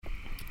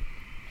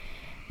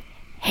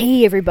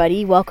Hey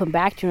everybody, welcome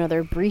back to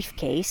another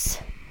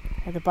briefcase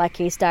of the Black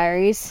Case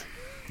Diaries.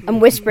 I'm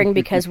whispering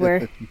because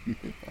we're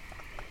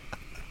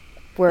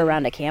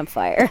around a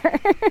campfire.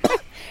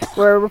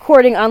 We're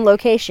recording on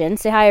location.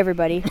 Say hi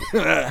everybody.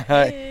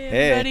 Hi.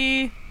 Hey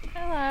everybody.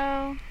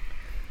 Hello.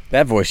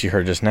 That voice you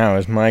heard just now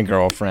is my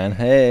girlfriend.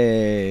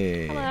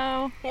 Hey.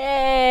 Hello.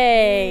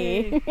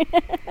 Hey.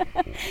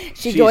 She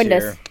She's joined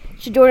here. us.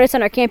 She joined us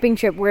on our camping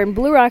trip. We're in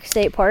Blue Rock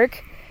State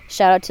Park.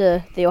 Shout out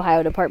to the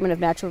Ohio Department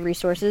of Natural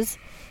Resources.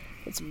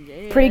 It's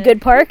a pretty good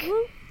park.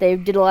 They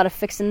did a lot of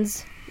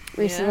fixins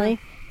recently,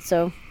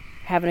 so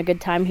having a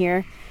good time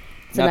here.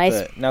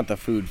 It's not the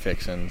food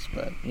fixins,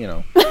 but you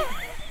know.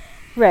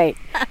 Right.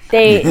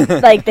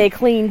 They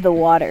cleaned the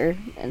water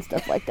and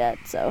stuff like that,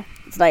 so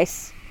it's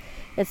nice.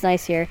 It's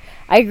nice here.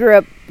 I grew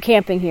up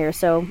camping here,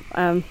 so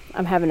I'm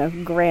having a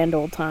grand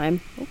old time.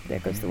 Oh, there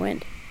goes the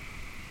wind.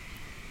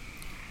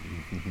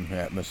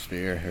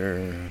 Atmosphere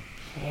here.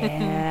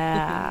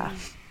 Yeah.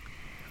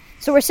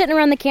 So we're sitting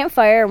around the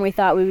campfire, and we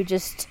thought we would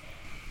just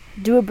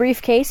do a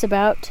briefcase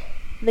about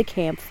the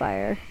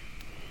campfire.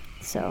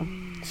 So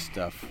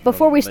Stuff.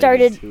 Before we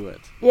related started- to it.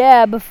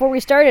 before we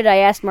started, I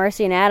asked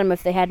Marcy and Adam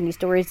if they had any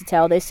stories to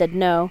tell. They said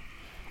no,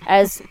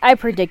 as I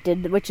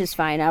predicted, which is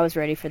fine. I was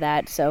ready for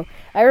that. So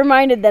I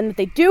reminded them that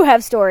they do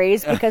have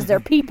stories because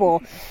they're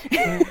people.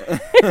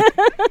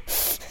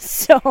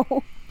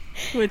 So,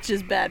 Which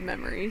is bad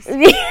memories. so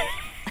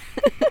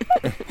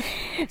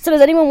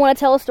does anyone want to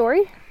tell a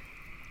story?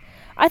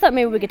 I thought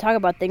maybe we could talk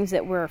about things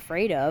that we're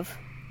afraid of,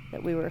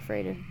 that we were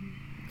afraid of.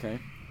 Okay.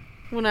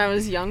 When I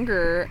was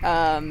younger,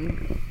 I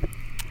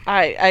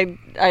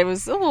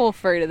was a little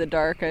afraid of the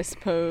dark, I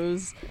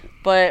suppose.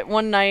 But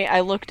one night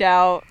I looked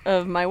out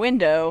of my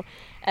window,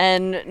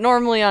 and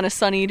normally on a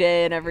sunny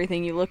day and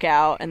everything, you look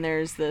out and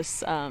there's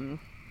this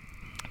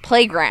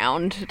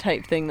playground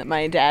type thing that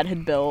my dad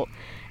had built.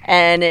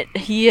 And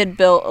he had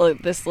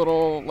built this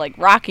little like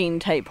rocking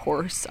type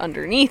horse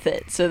underneath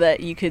it so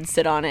that you could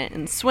sit on it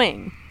and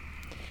swing.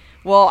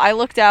 Well, I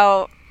looked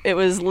out. It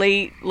was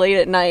late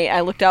at night.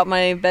 I looked out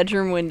my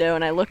bedroom window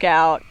and I look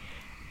out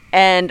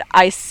and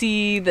I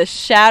see the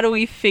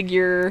shadowy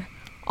figure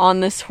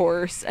on this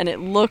horse, and it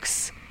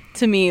looks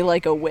to me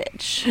like a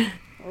witch.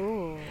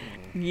 Ooh.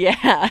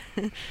 Yeah.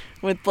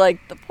 With like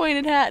the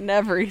pointed hat and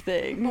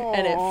everything. Aww.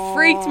 And it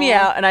freaked me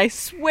out, and I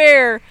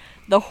swear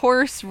the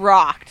horse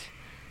rocked.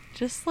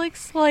 Just like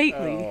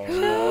slightly.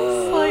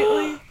 Just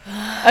slightly.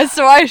 And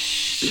so I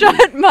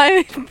shut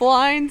my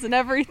blinds and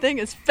everything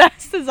as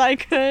fast as I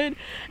could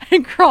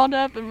and crawled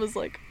up and was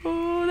like,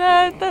 oh,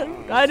 that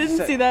I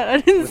didn't see that. I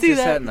didn't see Was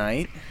this that. at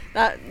night?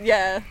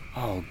 Yeah.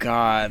 Oh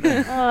God.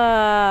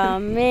 Oh,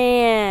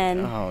 man.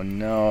 Oh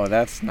no,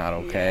 that's not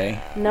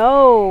okay.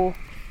 No,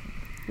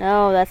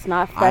 that's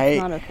not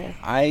okay.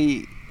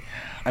 I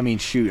mean,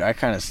 shoot, I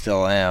kind of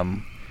still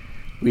am.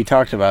 We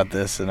talked about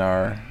this in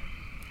our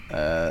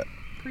Are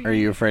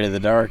You Afraid of the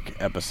Dark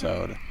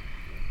episode.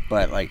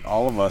 But, like,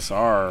 all of us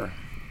are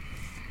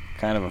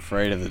kind of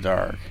afraid of the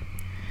dark.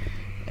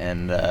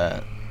 And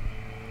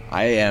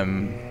I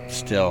am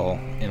still,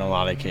 in a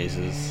lot of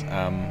cases.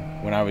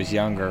 When I was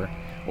younger,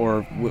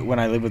 or when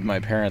I lived with my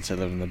parents, I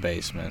lived in the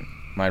basement.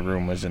 My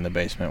room was in the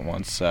basement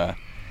once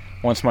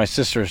my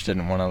sisters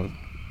didn't want to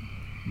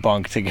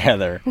bunk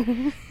together.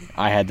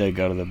 I had to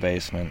go to the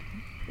basement.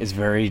 It's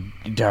very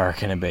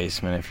dark in a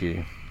basement if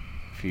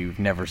you've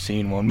never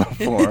seen one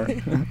before.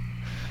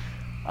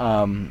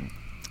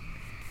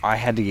 I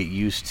had to get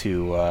used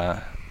to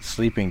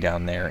sleeping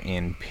down there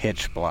in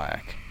pitch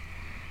black.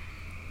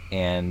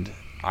 And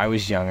I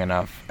was young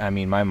enough. I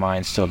mean, my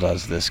mind still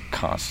does this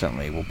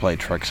constantly. Will play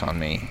tricks on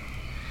me.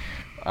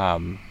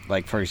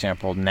 Like, for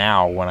example,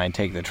 now when I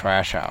take the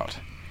trash out,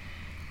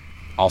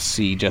 I'll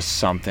see just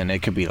something.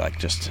 It could be like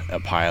just a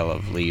pile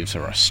of leaves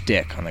or a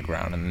stick on the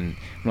ground. And then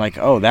I'm like,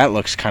 oh, that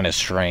looks kind of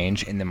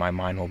strange. And then my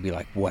mind will be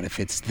like, what if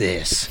it's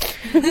this?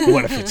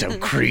 What if it's a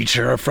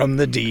creature from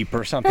the deep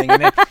or something?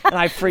 And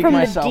I freak From the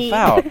myself deep.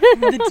 out.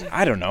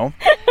 I don't know.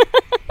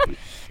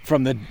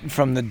 From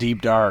the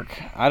deep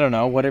dark. I don't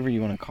know, whatever you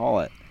want to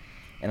call it.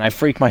 And I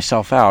freak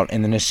myself out.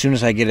 And then as soon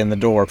as I get in the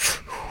door,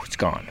 it's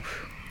gone.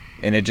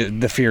 And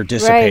the fear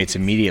dissipates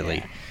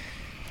immediately.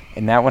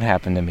 And that would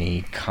happen to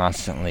me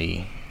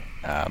constantly,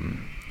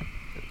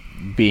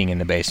 being in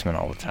the basement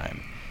all the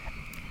time.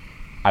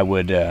 I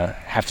would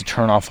have to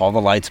turn off all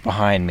the lights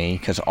behind me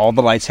because all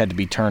the lights had to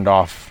be turned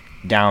off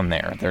down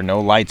there. There are no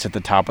lights at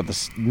the top of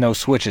no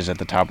switches at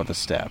the top of the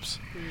steps,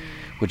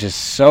 which is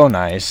so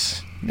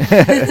nice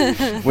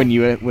when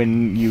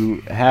you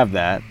have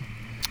that.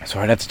 So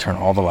I'd have to turn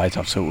all the lights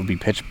off so it would be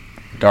pitch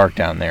dark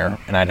down there,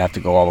 and I'd have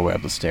to go all the way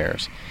up the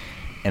stairs.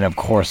 And of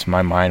course,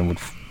 my mind would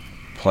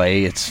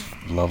play its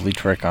lovely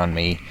trick on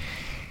me.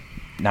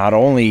 Not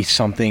only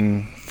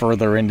something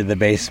further into the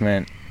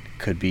basement,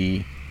 could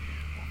be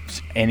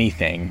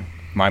anything.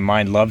 My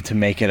mind loved to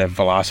make it a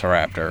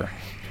velociraptor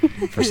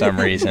for some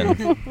reason.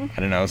 I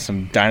don't know,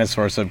 some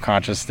dinosaur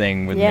subconscious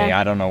thing with me.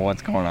 I don't know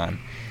what's going on.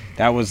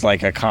 That was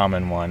like a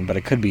common one, but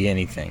it could be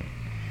anything.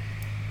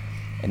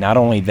 And not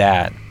only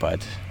that,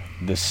 but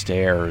the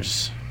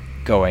stairs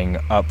going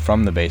up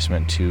from the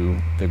basement to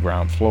the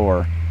ground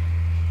floor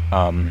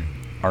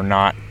are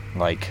not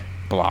like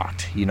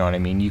blocked. You know what I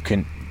mean? You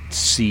can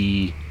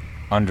see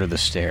under the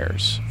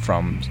stairs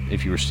from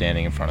if you were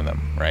standing in front of them,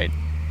 right?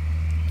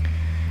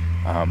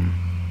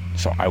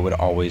 So I would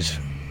always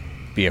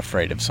be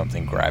afraid of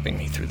something grabbing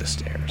me through the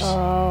stairs.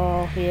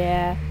 Oh,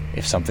 yeah.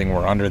 If something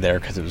were under there,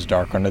 because it was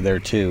dark under there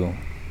too,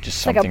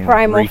 just Like something a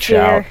primal reach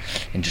fear. out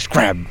and just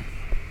grab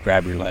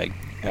your leg.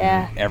 And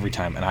Yeah. every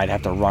time. And I'd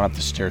have to run up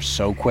the stairs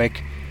so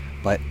quick.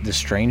 But the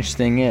strange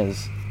thing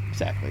is,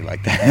 exactly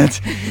like that,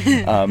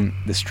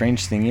 the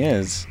strange thing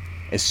is,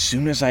 as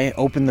soon as I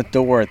open the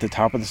door at the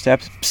top of the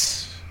steps,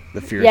 psst,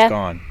 the fear is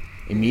gone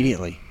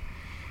immediately.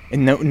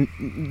 And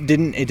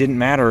it didn't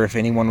matter if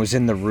anyone was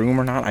in the room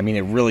or not. I mean,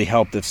 it really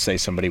helped if, say,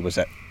 somebody was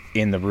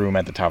in the room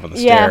at the top of the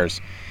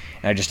stairs.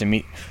 And I just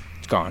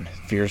it's gone.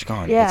 Fear's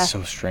gone. Yeah. It's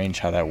so strange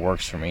how that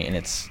works for me. And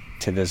it's,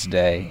 to this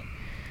day,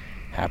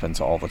 happens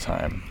all the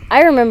time.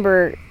 I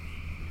remember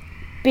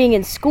being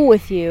in school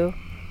with you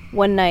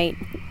one night.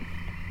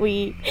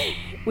 We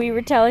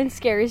were telling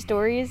scary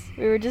stories.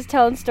 We were just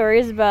telling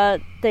stories about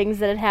things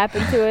that had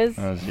happened to us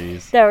Oh,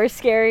 jeez. that were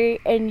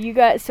scary, and you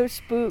got so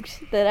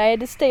spooked that I had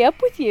to stay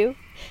up with you.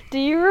 Do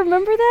you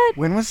remember that?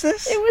 When was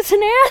this? It was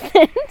in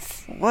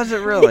Athens. Was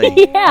it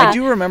really? Yeah. I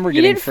do remember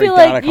You getting didn't freaked feel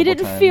out a like couple you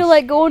didn't times. feel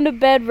like going to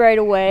bed right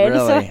away. And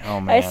Really? so Oh, I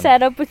man.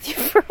 sat up with you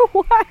for a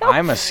while.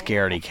 I'm a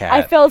scaredy cat.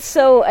 I felt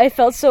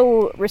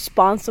so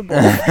responsible.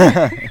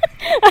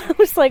 I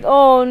was like,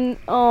 oh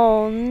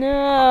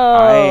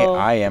no.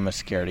 I am a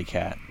scaredy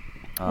cat.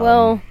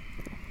 Well,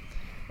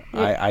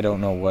 I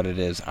don't know what it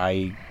is.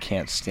 I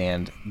can't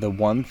stand the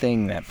one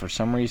thing that for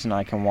some reason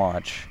I can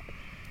watch.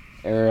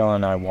 Ariel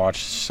and I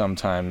watch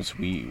sometimes.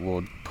 We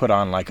will put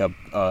on like a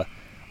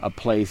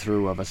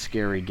playthrough of a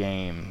scary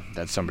game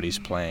that somebody's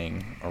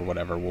playing or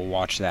whatever. We'll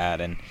watch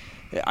that, and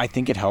I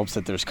think it helps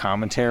that there's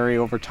commentary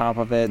over top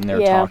of it, and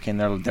they're talking,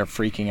 they're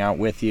freaking out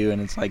with you,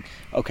 and it's like,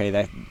 okay,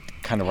 that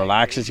kind of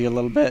relaxes you a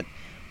little bit.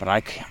 But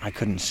I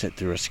couldn't sit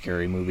through a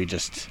scary movie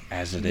just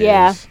as it is.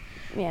 Yeah.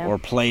 Or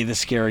play the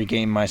scary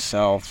game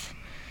myself.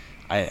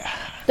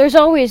 There's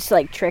always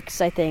like tricks,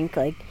 I think.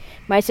 Like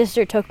my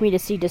sister took me to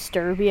see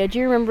Disturbia. Do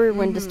you remember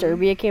when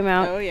Disturbia came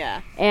out? Oh,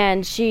 yeah.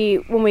 And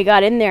when we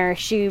got in there,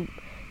 she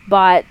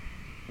bought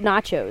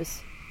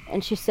nachos.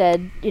 And she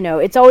said,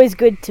 it's always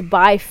good to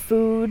buy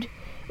food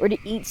or to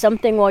eat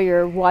something while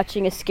you're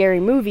watching a scary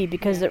movie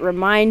because it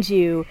reminds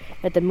you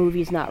that the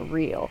movie's not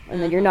real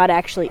and that you're not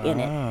actually in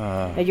it.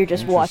 That you're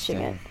just watching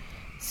it.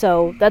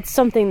 So that's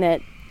something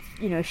that,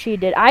 she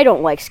did. I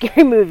don't like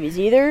scary movies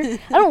either.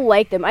 I don't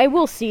like them. I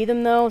will see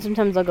them, though.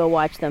 Sometimes I'll go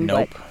watch them.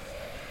 Nope. But,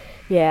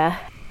 yeah.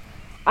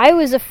 I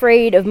was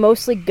afraid of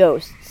mostly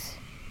ghosts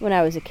when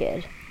I was a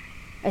kid.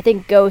 I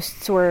think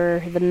ghosts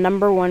were the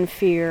number one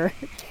fear.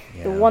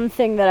 Yeah. The one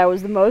thing that I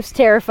was the most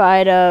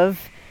terrified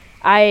of.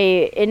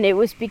 And it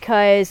was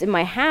because in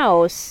my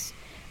house,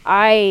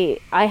 I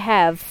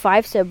have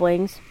 5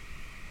 siblings,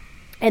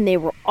 and they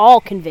were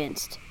all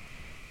convinced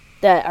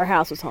that our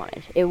house was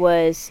haunted.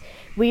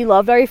 We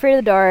loved Are You Afraid of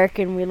the Dark,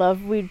 and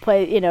we'd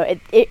play,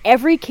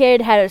 every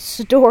kid had a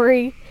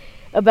story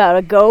about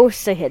a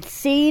ghost they had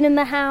seen in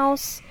the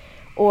house,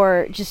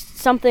 or just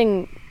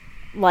something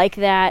like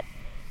that.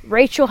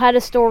 Rachel had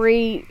a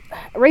story.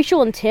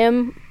 Rachel and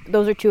Tim,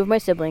 those are 2 of my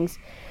siblings,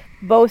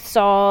 both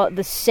saw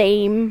the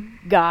same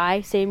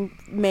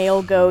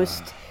male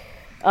ghost,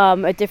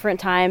 at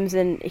different times,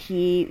 and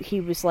he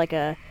was like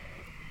a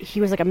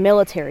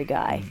military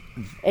guy,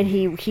 and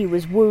he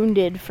was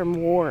wounded from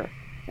war,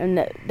 and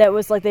that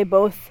was like they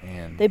both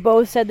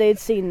said they'd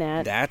seen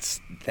that.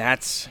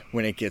 That's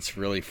when it gets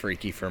really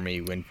freaky for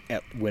me, when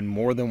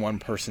more than one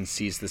person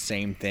sees the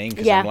same thing,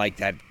 because I'm like,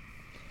 that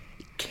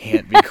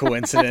can't be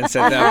coincidence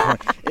at that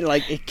point.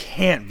 It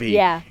can't be.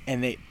 Yeah.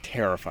 And it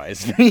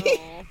terrifies me.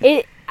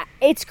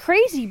 It's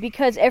crazy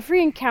because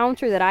every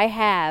encounter that I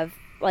have,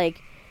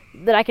 like,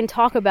 that I can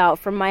talk about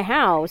from my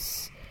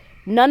house,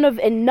 none of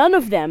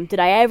them did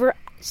I ever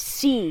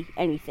see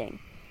anything.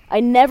 I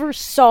never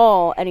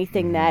saw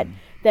anything that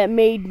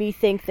made me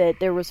think that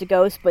there was a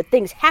ghost, but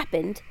things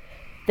happened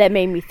that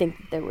made me think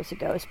that there was a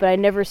ghost. But I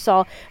never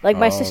saw, like,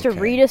 my sister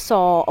Rita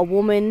saw a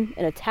woman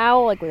in a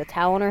towel, like with a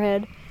towel on her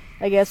head.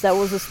 I guess that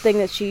was this thing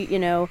that she,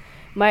 some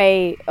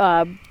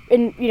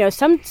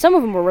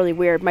of them were really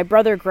weird. My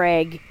brother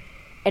Greg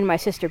and my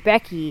sister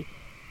Becky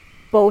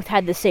both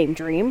had the same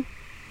dream.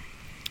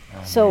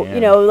 So,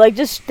 man.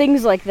 Just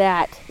things like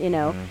that,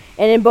 And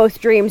in both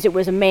dreams, it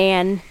was a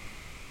man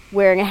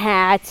wearing a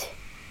hat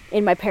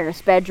in my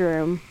parents'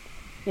 bedroom.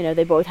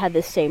 They both had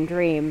this same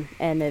dream,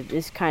 and it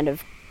was kind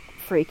of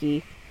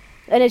freaky.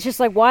 And it's just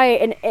like, why?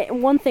 And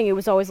one thing, it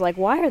was always like,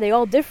 why are they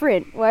all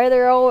different? Why are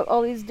there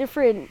all these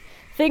different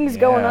things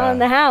going on in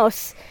the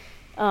house?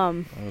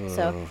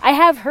 So I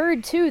have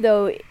heard, too,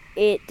 though,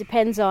 it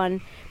depends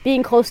on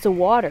being close to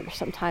water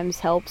sometimes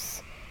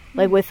helps.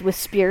 Like with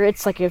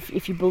spirits, like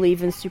if you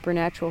believe in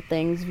supernatural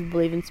things, if you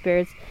believe in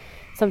spirits,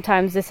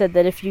 sometimes they said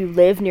that if you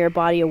live near a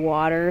body of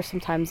water,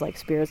 sometimes like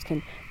spirits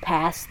can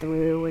pass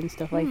through and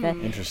stuff like that.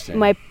 Interesting.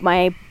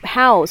 My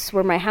house,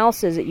 where my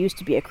house is, it used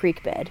to be a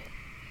creek bed.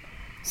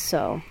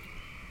 So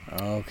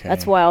Okay.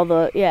 that's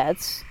why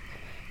it's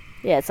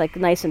like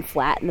nice and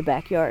flat in the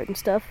backyard and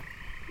stuff.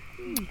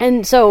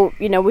 And so,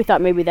 we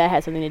thought maybe that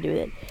had something to do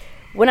with it.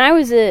 When I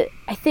was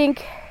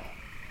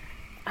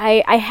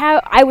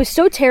I was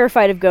so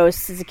terrified of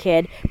ghosts as a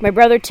kid. My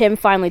brother Tim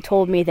finally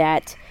told me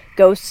that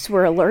ghosts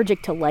were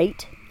allergic to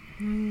light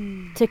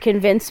to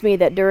convince me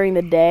that during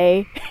the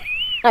day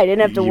I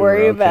didn't have to You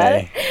worry were about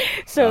okay.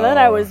 it. So then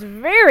I was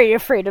very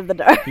afraid of the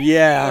dark.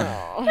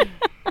 Yeah.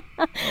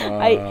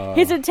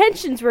 His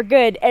intentions were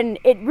good, and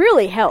it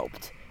really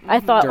helped. I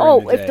thought,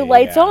 During the if the day,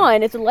 light's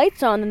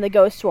yeah. on, then the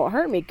ghosts won't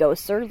hurt me.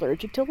 Ghosts are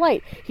allergic to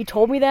light. He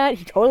told me that.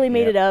 He totally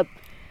made it up,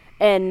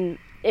 and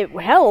it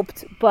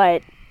helped.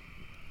 But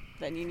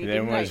Then you need Then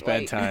your when it's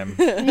nightlight.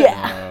 bedtime.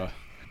 yeah,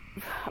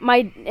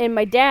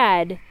 my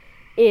dad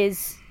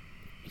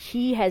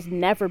he has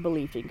never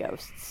believed in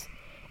ghosts,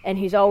 and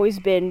he always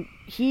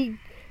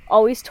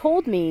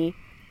told me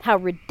how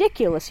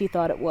ridiculous he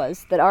thought it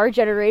was that our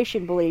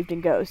generation believed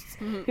in ghosts.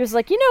 Mm-hmm. He was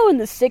like, in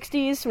the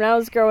 60s when I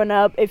was growing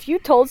up, if you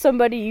told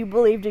somebody you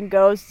believed in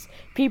ghosts,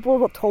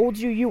 people told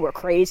you were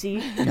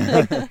crazy.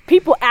 Like,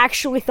 people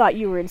actually thought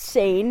you were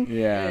insane.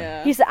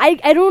 Yeah. He said, I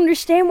don't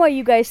understand why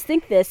you guys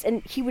think this.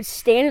 And he would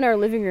stand in our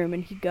living room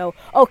and he'd go,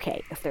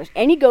 okay, if there's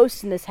any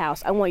ghosts in this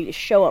house, I want you to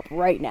show up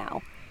right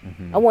now.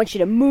 I want you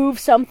to move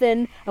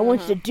something. I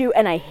want you to do...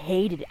 And I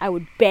hated it. I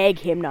would beg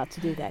him not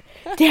to do that.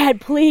 Dad,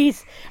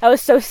 please. I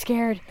was so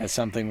scared. That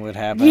something would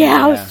happen.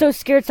 Yeah, I was so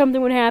scared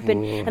something would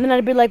happen. Ooh. And then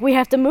I'd be like, we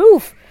have to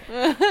move.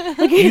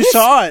 You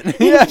saw it.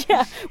 Yeah.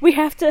 Yeah, we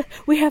have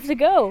to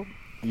go.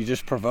 You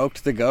just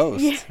provoked the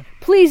ghost. Yeah.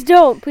 Please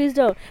don't.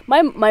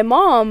 My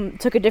mom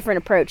took a different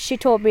approach. She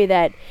told me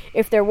that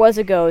if there were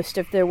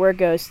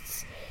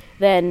ghosts,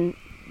 then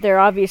they're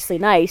obviously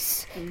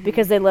nice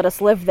because they let us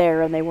live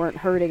there and they weren't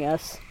hurting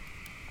us.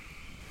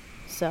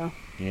 So.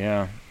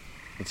 Yeah,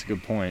 that's a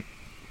good point.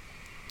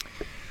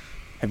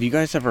 Have you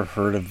guys ever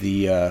heard of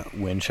the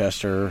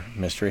Winchester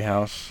Mystery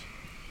House?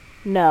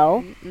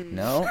 No.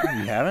 No?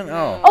 You haven't?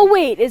 Oh. Oh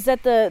wait, is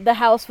that the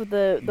house with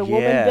the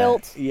woman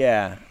built?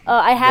 Yeah.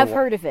 I have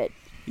heard of it.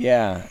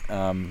 Yeah.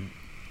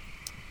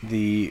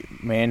 The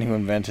man who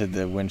invented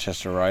the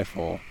Winchester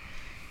rifle,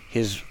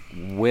 his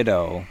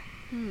widow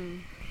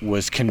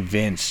was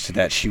convinced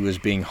that she was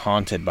being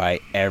haunted by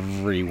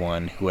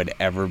everyone who had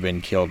ever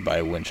been killed by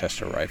a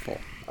Winchester rifle.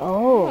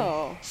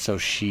 Oh. So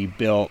she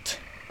built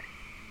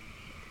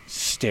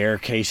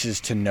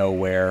staircases to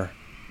nowhere,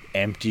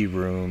 empty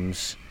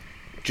rooms,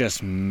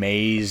 just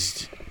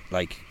mazed,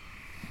 like,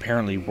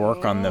 apparently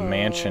work on the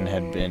mansion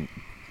had been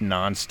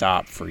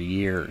nonstop for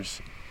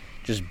years.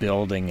 Just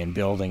building and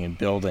building and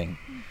building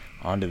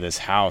onto this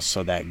house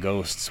so that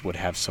ghosts would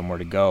have somewhere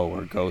to go,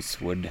 or ghosts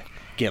would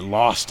get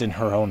lost in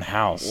her own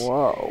house.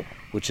 Whoa.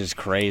 Which is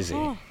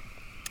crazy.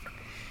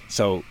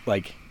 So,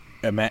 like,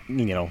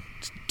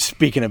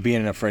 speaking of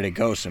being afraid of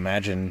ghosts,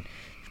 imagine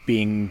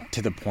being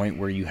to the point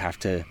where you have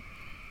to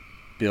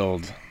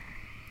build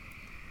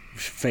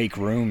fake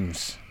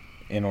rooms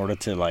in order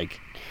to, like,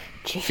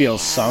 feel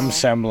some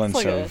semblance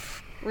It's like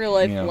of real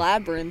life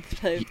labyrinth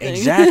type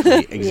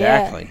thing.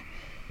 Exactly.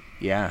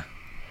 Yeah.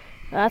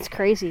 That's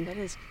crazy. That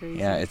is crazy.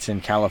 Yeah, it's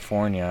in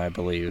California, I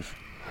believe,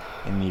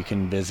 and you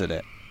can visit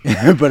it.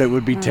 But it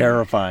would be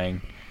terrifying.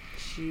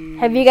 Jeez.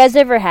 Have you guys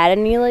ever had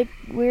any like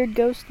weird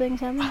ghost things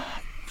happen?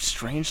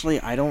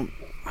 Strangely, I don't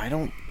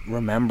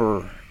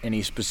remember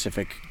any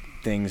specific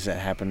things that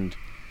happened.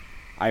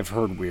 I've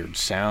heard weird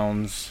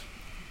sounds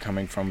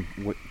coming from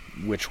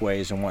which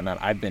ways and whatnot.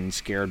 I've been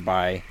scared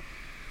by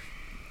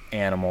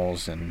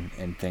animals and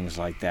things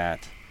like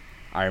that.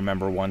 I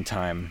remember one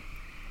time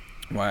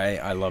why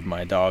I love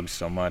my dog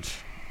so much.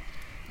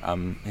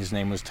 His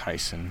name was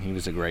Tyson. He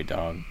was a great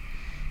dog.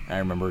 I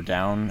remember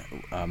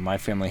my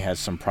family has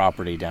some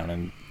property down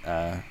in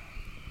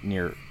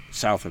near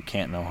south of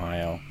Canton,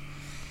 Ohio,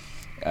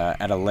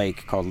 at a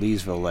lake called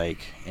Leesville Lake.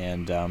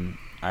 And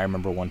I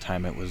remember one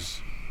time it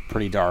was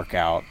pretty dark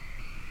out.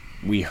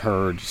 We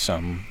heard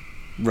some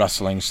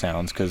rustling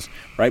sounds because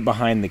right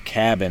behind the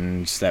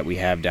cabins that we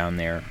have down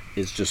there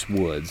is just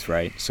woods,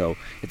 right? So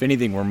if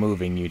anything were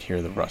moving, you'd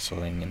hear the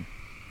rustling,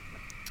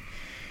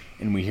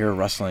 and we hear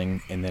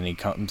rustling, and then he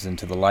comes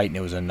into the light, and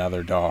it was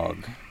another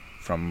dog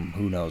from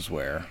who knows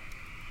where.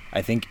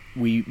 I think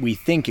we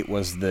think it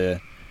was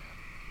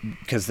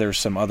because there's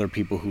some other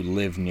people who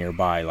live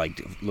nearby,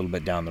 like a little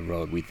bit down the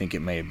road. We think it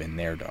may have been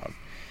their dog,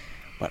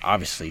 but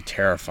obviously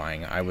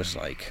terrifying. I was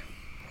like,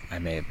 I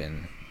may have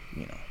been,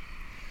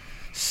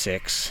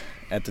 6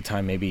 at the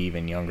time, maybe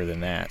even younger than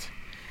that.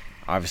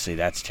 Obviously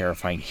that's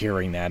terrifying,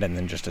 hearing that, and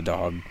then just a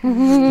dog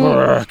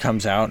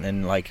comes out,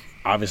 and like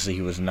obviously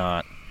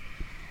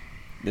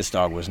this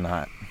dog was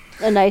not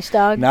A nice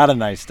dog? not a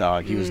nice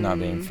dog. He was not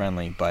being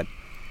friendly, but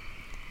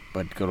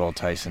But good old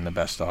Tyson, the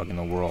best dog in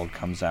the world,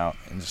 comes out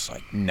and just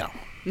like, no.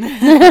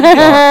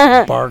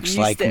 Barks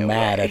You like stay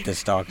mad away. at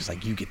this dog. It's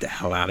like, you get the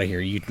hell out of here.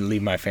 You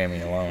leave my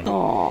family alone.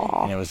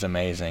 Aww. And it was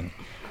amazing.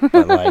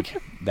 But like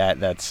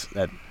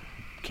that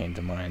came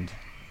to mind.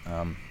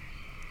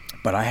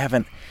 But I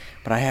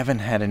haven't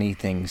had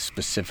anything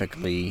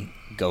specifically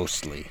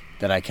ghostly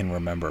that I can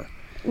remember.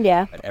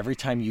 Yeah. But every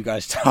time you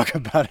guys talk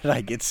about it,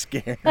 I get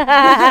scared.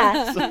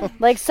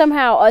 Like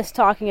somehow us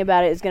talking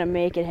about it is going to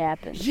make it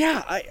happen.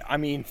 Yeah, I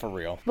mean, for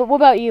real. But what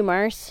about you,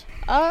 Mars?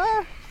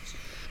 I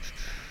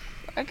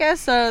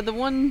guess the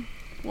one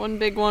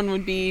big one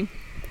would be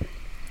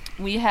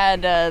we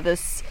had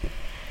this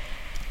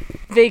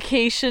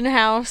vacation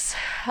house.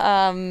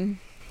 Up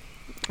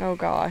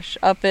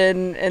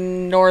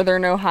in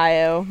northern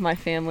Ohio, my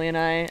family and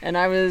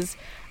I was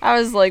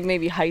like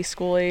maybe high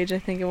school age, I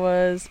think it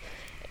was,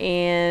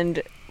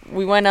 and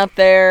we went up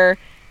there,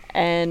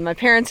 and my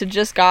parents had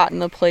just gotten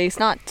the place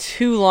not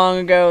too long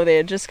ago. They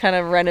had just kind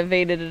of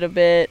renovated it a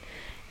bit,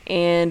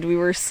 and we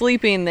were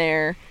sleeping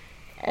there,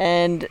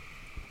 and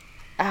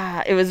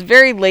it was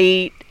very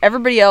late.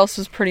 Everybody else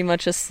was pretty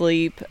much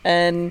asleep,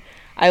 and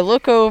I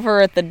look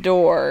over at the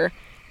door,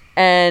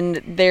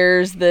 and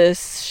there's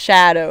this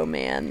shadow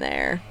man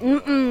there.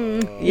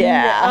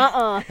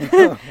 Yeah.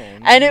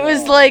 And it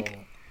was like,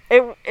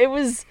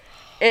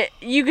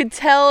 you could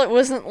tell it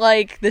wasn't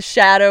like the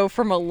shadow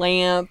from a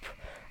lamp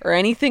or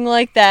anything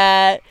like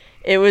that.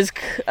 It was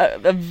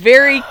a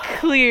very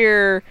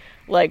clear,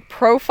 like,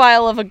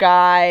 profile of a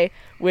guy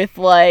with,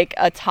 like,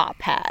 a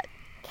top hat.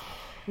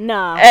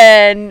 Nah.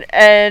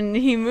 And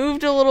he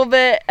moved a little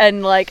bit,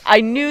 and, like, I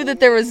knew that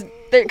there was...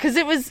 Because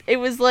it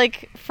was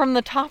like from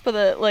the top of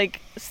the like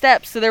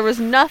steps, so there was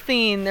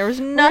nothing. We're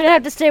gonna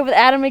have to stay with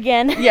Adam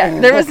again. Yeah,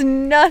 there was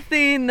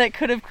nothing that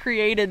could have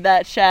created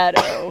that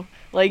shadow.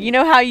 Like, you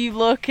know how you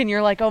look and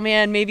you're like, oh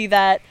man, maybe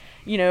that,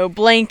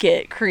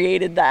 blanket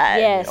created that,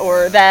 yes,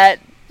 or that,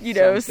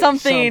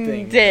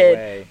 something did.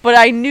 Way. But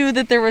I knew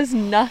that there was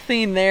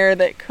nothing there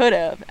that could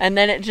have, and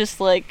then it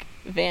just like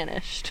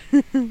vanished.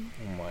 Oh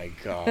my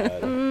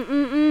god.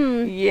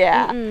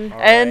 Yeah. All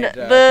And right,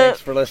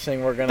 thanks for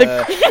listening. We're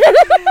gonna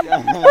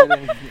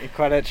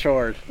cut it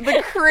short.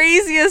 The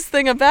craziest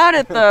thing about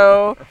it,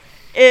 though,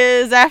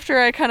 is after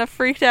I kind of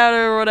freaked out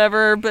or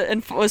whatever,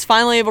 and was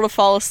finally able to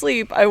fall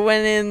asleep, I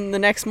went in the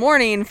next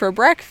morning for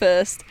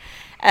breakfast,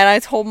 and I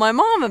told my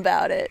mom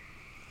about it.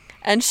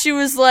 And she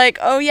was like,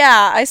 oh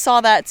yeah, I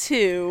saw that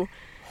too.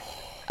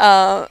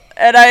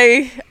 And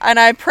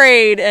I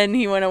prayed, and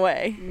he went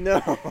away.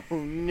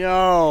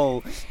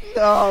 No,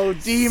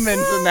 demons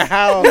in the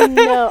house.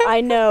 No,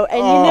 I know. And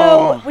you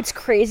know what's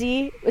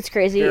crazy?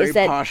 Very is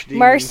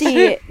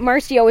that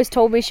Marcy always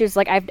told me, she was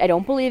like, I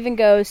don't believe in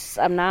ghosts.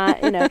 I'm not,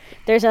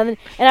 there's nothing.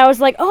 And I was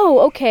like, oh,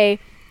 okay.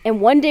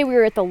 And one day we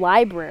were at the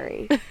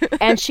library,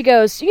 and she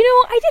goes,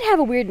 I did have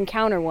a weird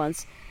encounter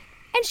once.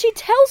 And she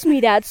tells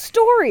me that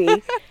story.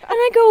 And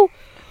I go,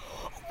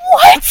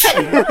 what?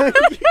 Don't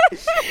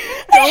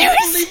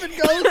believe in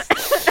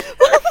ghosts?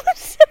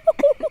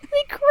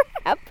 Holy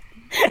crap.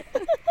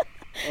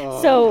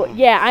 So,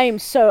 yeah, I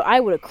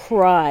would have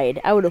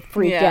cried. I would have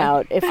freaked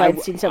out if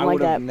I'd seen something like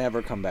that. I would have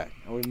never come back.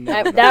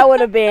 That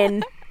would have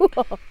been,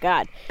 oh,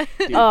 God.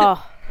 Dude, I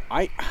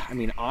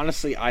mean,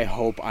 honestly, I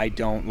hope I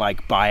don't,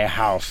 buy a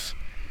house.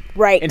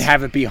 Right. And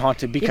have it be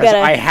haunted, because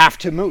I have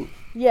to move.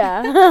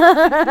 Yeah.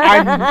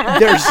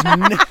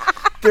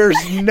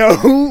 There's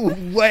no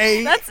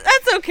way.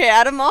 That's okay,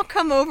 Adam. I'll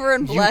come over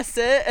and bless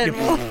it, and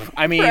we'll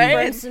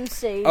burn some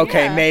sage.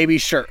 Okay, maybe,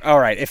 sure. All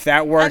right, if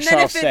that works,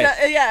 I'll say.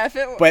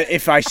 But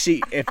if I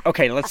see,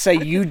 let's say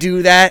you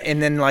do that,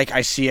 and then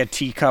I see a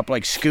teacup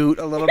scoot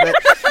a little bit,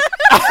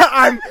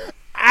 I'm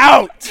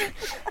out.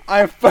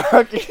 I'm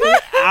fucking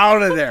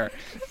out of there.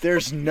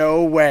 There's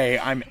no way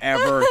I'm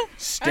ever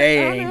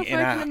staying in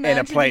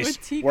a place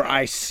where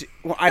I see.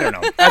 Well, I don't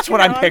know. That's what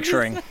I'm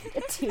picturing.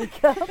 A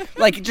teacup.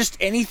 Just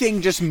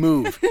anything, just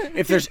move.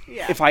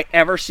 If I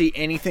ever see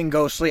anything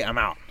ghostly, I'm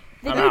out.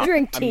 They do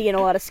drink tea in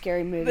a lot of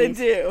scary movies.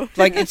 They do.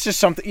 It's just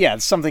something. Yeah,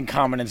 it's something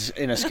common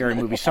in a scary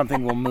movie.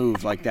 Something will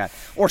move like that,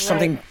 or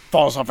something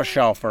falls off a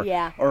shelf, or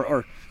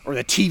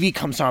the TV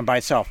comes on by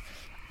itself.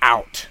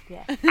 Out.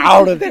 Yeah.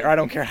 Out of there. I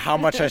don't care how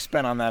much I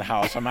spent on that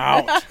house. I'm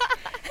out.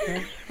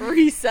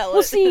 Resell it.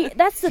 Well, see,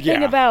 that's the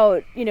thing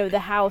about, the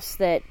house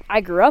that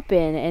I grew up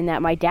in and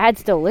that my dad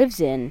still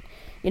lives in.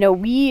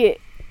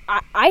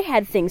 I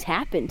had things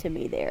happen to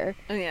me there.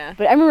 Oh, yeah.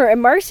 But I remember,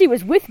 and Marcy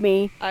was with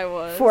me. I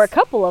was. For a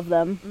couple of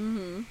them.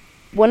 Mm-hmm.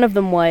 One of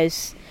them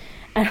was,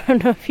 I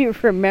don't know if you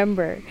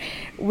remember,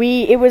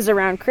 it was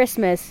around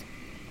Christmas,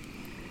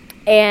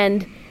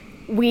 and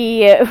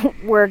we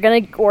were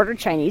going to order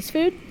Chinese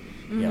food.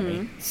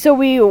 Yummy. So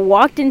we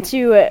walked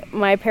into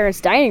my parents'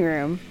 dining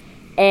room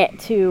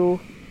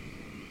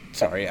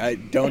Sorry,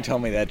 don't tell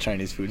me that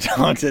Chinese food's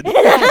haunted.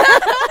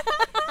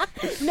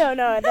 No,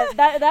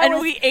 that And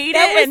was, we ate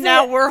that it, was and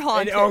now we're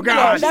haunted. Oh,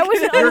 God. that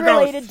was an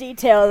unrelated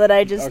detail that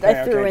I just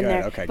I threw in good,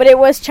 there. okay, But it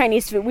was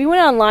Chinese food. We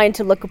went online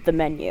to look up the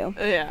menu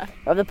Yeah.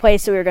 of the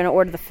place that we were going to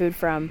order the food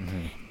from, Mm-hmm.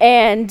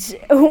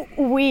 and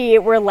we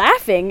were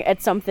laughing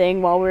at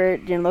something while we were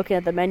looking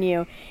at the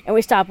menu, and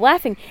we stopped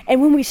laughing.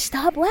 And when we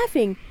stopped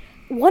laughing,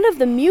 one of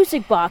the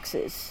music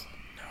boxes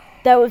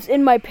that was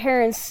in my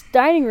parents'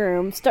 dining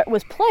room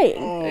was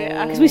playing.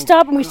 Yeah. Because we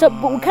stop, but we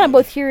kind of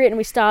both hear it and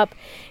we stop.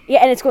 Yeah,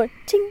 and it's going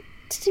ting,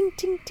 ting,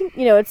 ting, ting.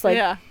 It's like,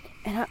 Yeah.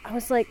 and I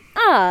was like,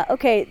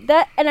 okay,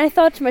 that. And I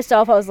thought to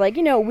myself, I was like,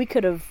 we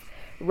could have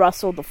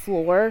rustled the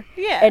floor,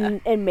 Yeah.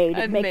 and made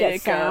it And make made that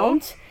it go.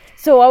 sound.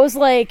 So I was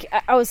like,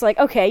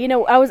 okay, and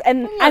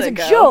Let as a it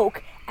go.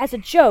 joke,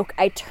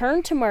 I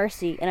turned to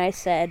Marcy and I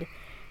said,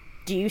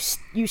 "Do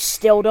you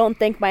still don't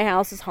think my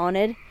house is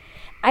haunted?"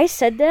 I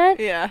said that,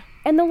 Yeah.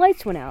 and the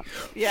lights went out.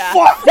 Yeah.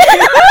 Fuck!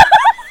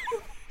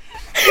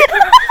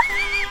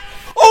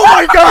 Oh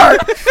my God!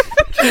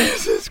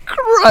 Jesus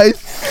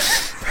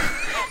Christ!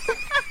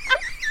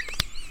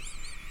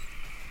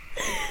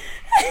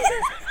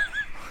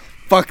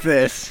 Fuck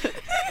this.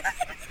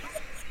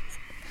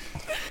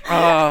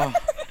 Oh.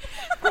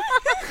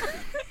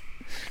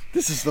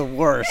 This is the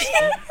worst.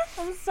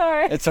 I'm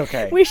sorry. It's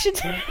okay. We should.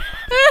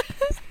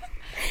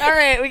 All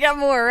right, we got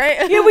more,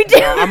 right? Yeah, we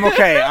did. I'm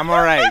okay. I'm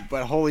all right.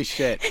 But holy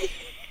shit,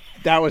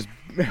 that was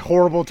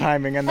horrible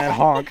timing on that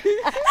honk.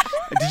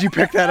 Did you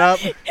pick that up?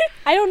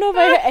 I don't know if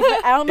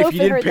I don't know If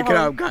you I didn't heard pick the it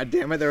honk. up, god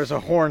damn it, there was a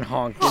horn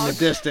honk in the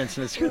distance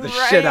and it scared the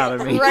shit out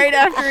of me. Right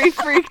after he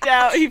freaked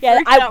out. Yeah,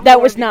 freaked out that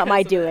more was not because my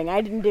of it. doing.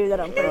 I didn't do that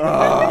on purpose.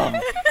 Oh,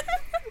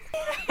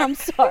 I'm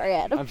sorry,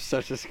 Adam. I'm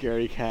such a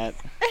scary cat.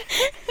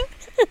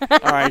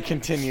 Alright,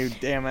 continue,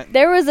 damn it.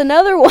 There was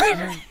another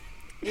one.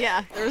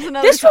 Yeah, there was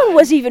another This time. one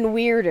was even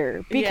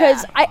weirder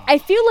because Yeah. I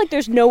feel like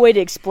there's no way to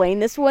explain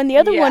this one. The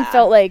other one Yeah.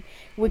 felt like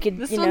we could,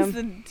 This one's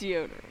the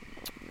deodorant.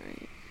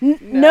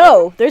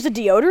 No, there's a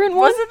deodorant one.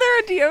 Wasn't there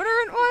a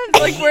deodorant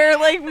one? Like where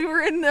like we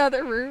were in the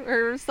other room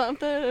or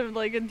something and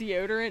like a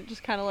deodorant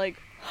just kind of like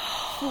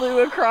flew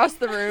across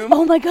the room.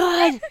 Oh my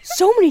god,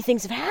 so many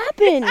things have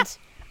happened.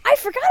 I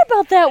forgot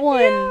about that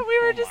one. Yeah, we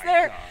were just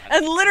there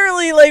and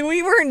literally like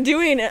we weren't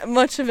doing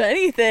much of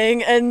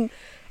anything and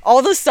all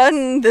of a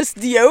sudden this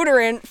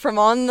deodorant from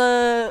on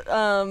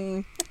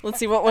the let's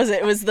see, what was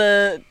it? It was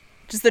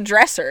just the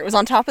dresser. It was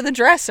on top of the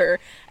dresser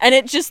and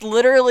it just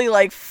literally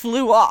like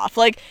flew off.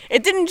 Like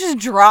it didn't just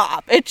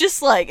drop. It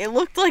just like it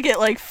looked like it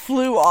like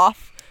flew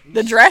off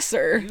the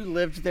dresser. You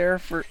lived there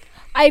for...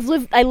 I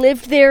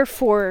lived there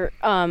for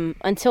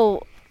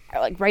until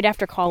like right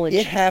after college.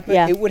 It happened,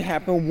 Yeah. it would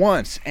happen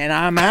once and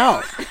I'm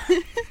out.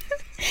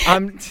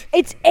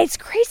 It's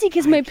crazy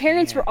because my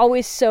parents were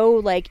always so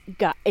like,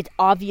 God, it's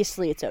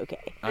okay.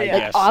 I Yeah.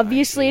 Like guess,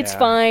 obviously it's yeah.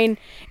 fine,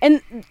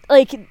 and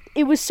like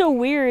it was so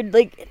weird.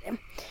 Like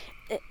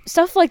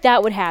stuff like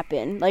that would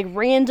happen, like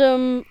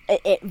random.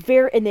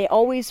 And they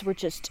always were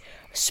just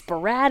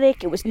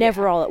sporadic. It was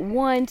never all at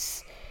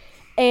once,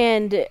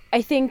 and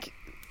I think,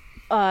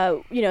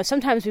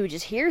 sometimes we would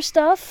just hear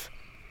stuff.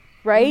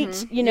 Right?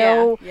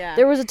 Mm-hmm. Yeah.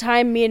 There was a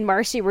time me and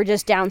Marcy were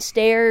just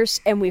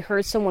downstairs and we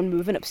heard someone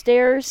moving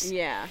upstairs.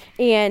 Yeah.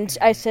 And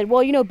I said,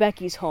 well,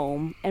 Becky's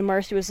home. And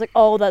Marcy was like,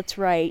 oh, that's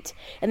right.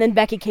 And then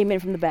Becky came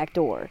in from the back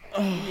door.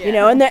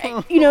 Yeah. And that,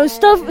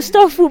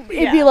 stuff would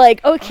it'd be Yeah.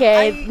 like,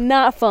 okay,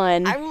 not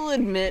fun. I will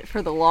admit,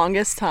 for the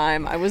longest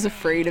time, I was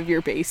afraid of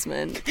your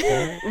basement.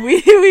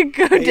 we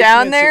go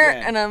down there,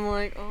 again. and I'm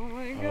like, oh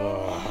my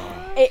god.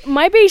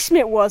 My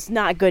basement was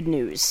not good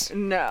news.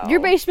 No. Your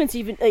basement's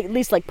even, at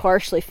least, like,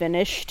 partially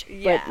finished.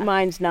 Yeah. But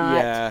mine's not.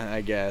 Yeah,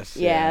 I guess.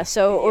 Yeah,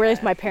 or at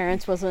least my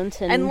parents wasn't.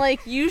 And,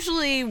 like,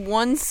 usually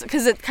once,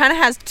 because it kind of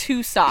has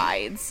two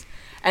sides.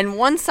 And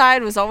one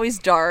side was always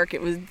dark.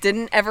 It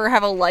didn't ever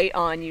have a light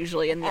on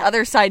usually, and the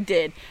other side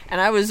did. And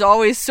I was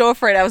always so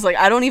afraid. I was like,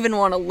 I don't even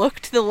want to look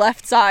to the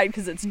left side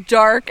because it's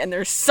dark and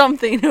there's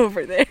something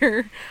over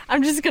there.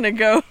 I'm just gonna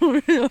go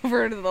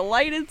over to the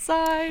lighted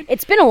side.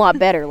 It's been a lot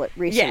better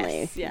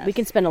recently. Yes. We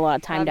can spend a lot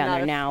of time I'm down not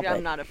there now. But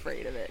I'm not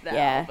afraid of it now.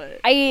 yeah,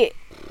 But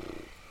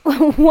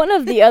one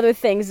of the other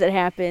things that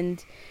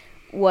happened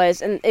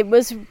was, and it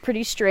was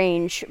pretty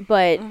strange,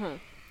 but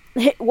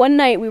one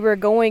night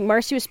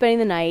Marcy was spending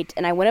the night,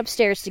 and I went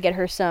upstairs to get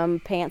her some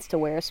pants to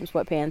wear, some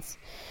sweatpants.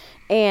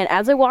 And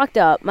as I walked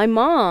up, my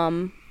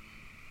mom,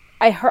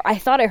 I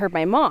thought I heard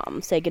my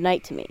mom say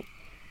goodnight to me.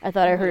 I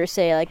thought I heard her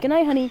say, like, good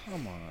night, honey.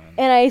 Come on.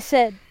 And I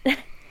said,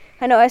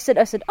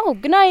 I said, oh,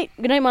 good night,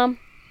 mom,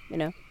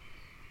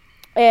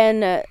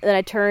 And then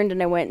I turned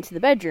and I went into the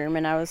bedroom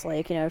and I was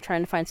like,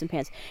 trying to find some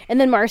pants. And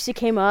then Marcy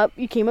came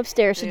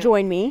upstairs to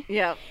join me.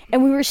 yeah.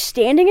 And we were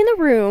standing in the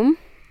room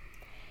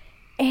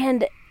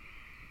and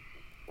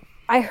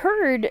I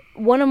heard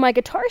one of my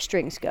guitar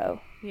strings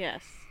go.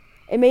 Yes.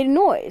 It made a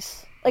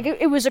noise. Like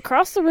it was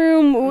across the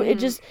room. It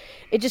just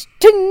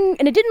ting,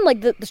 and it didn't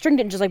like the string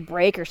didn't just like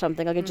break or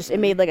something. Like it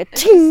made like a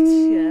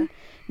ting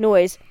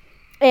noise.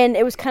 And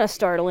it was kind of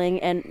startling,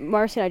 and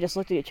Marcy and I just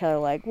looked at each other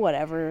like,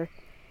 whatever.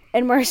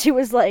 And Marcy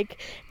was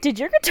like, "Did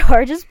your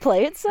guitar just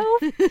play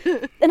itself?"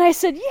 And I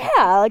said,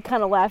 "Yeah," like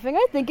kind of laughing.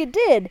 "I think it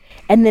did."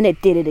 And then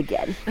it did it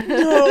again.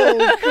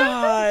 Oh,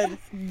 God.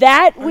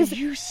 That was... Are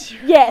you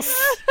serious?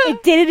 Yes,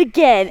 it did it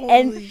again.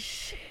 Holy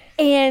shit.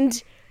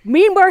 And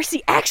me and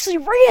Marcy actually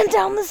ran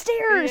down the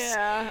stairs.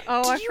 Yeah.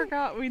 Oh, I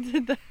forgot we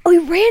did that. We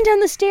ran down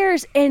the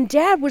stairs, and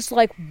Dad was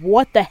like,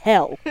 "What the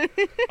hell?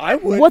 I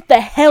would. What the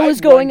hell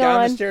is going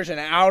down on?" the stairs and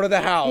out of the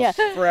house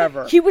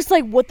forever. He was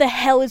like, "What the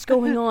hell is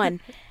going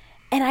on?"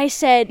 And I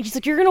said, he's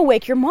like, "You're going to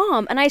wake your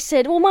mom." And I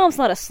said, "Well, Mom's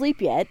not asleep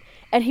yet."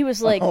 And he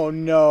was like, Oh,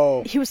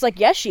 no. He was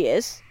like, "Yes, she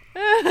is."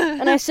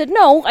 And I said,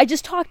 "No, I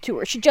just talked to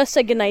her. She just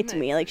said goodnight to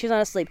me. Like, she's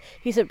not asleep."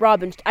 He said,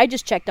 "Robin, I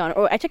just checked on her.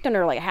 Or I checked on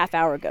her like a half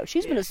hour ago.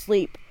 She's been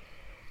asleep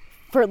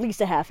for at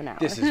least a half an hour."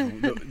 This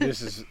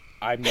is,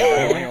 I'm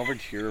never going over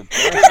to your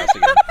parents' house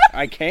again.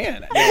 I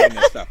can't. Doing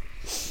this stuff.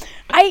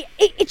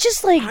 It's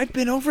just like... I've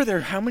been over there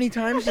how many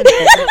times?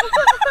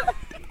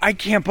 I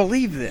can't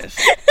believe this.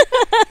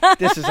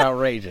 This is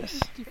outrageous.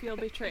 Do you feel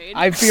betrayed?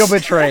 I feel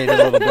betrayed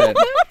a little bit.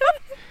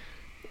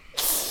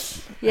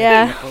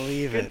 Yeah. I can't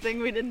believe Good it. thing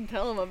we didn't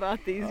tell him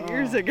about these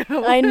years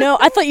ago. I know.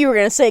 I thought you were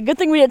going to say, good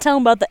thing we didn't tell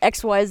him about the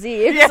XYZ.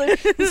 It's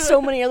like, there's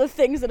so many other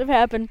things that have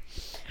happened.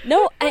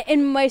 No,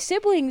 and my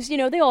siblings,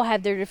 they all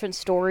have their different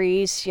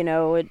stories,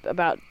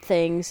 about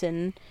things.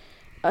 And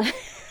I'm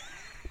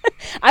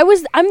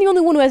the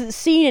only one who hasn't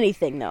seen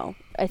anything, though,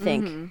 I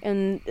think. Mm-hmm.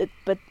 And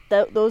but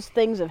those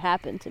things have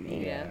happened to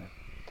me. Yeah.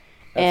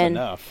 That's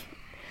enough.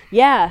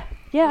 Yeah,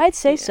 I'd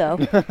say so.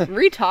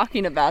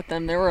 Re-talking about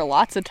them, there were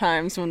lots of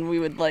times when we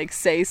would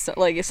say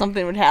if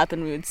something would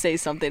happen, we would say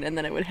something and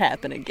then it would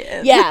happen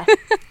again. Yeah.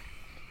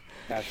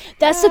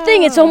 That's the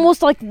thing. It's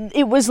almost like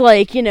it was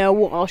like,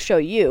 well, I'll show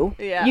you.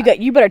 Yeah.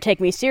 You better take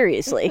me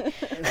seriously.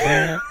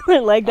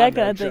 Like that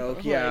kind of thing.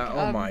 Joke. Yeah.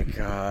 Oh my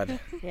God.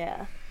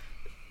 Yeah.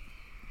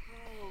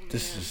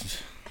 This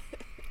is.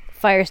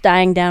 Fire's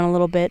dying down a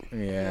little bit.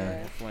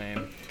 Yeah.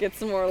 Flame. Get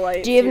some more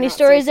light. Do you have any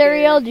stories,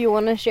 Ariel? Do you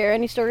want to share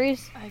any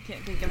stories? I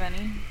can't think of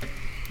any.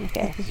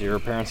 Okay. Is your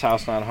parents'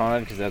 house not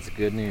haunted? Because that's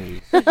good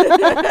news.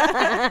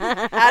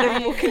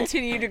 Adam will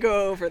continue to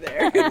go over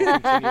there. I will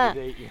continue to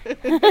date you.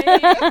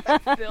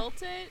 They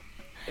built it,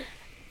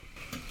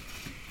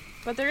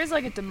 but there is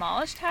like a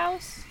demolished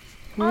house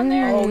on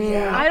there. Oh,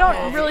 yeah. I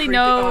don't really creepy.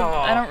 know. Oh.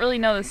 I don't really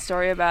know the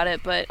story about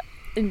it, but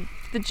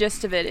the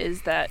gist of it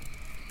is that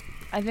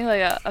I think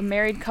like a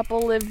married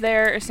couple lived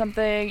there or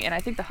something, and I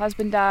think the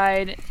husband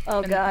died.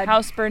 Oh, and God. The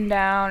house burned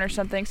down or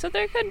something. So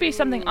there could be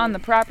something on the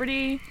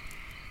property.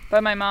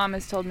 But my mom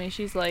has told me,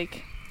 she's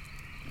like,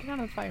 "Get out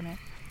of the fire, man."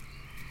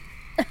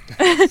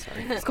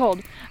 Sorry, it's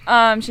cold.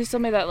 She's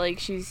told me that like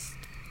she's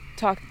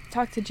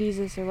talked to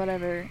Jesus or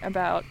whatever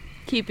about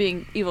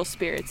keeping evil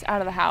spirits out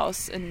of the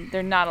house, and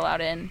they're not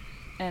allowed in.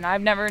 And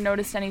I've never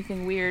noticed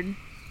anything weird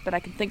that I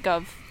can think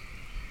of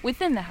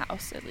within the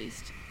house, at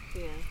least.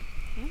 Yeah.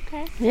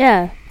 Okay.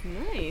 Yeah.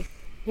 Nice.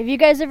 Have you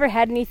guys ever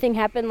had anything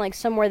happen like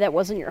somewhere that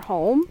wasn't your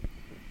home?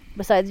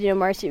 Besides,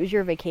 Marcy, it was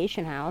your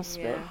vacation house.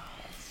 Yeah. But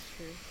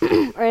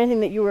or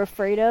anything that you were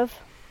afraid of?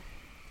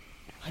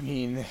 I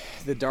mean,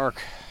 the dark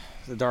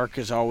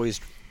is always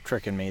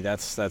tricking me.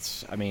 That's.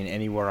 I mean,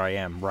 anywhere I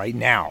am right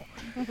now,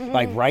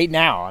 like right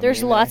now.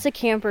 There's lots of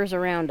campers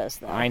around us,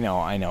 though. I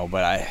know,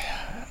 but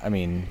I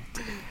mean,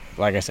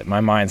 like I said, my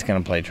mind's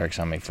gonna play tricks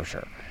on me for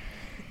sure,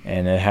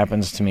 and it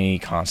happens to me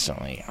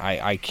constantly.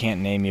 I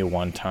can't name you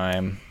one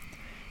time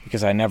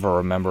because I never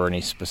remember any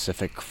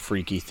specific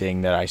freaky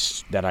thing that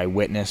I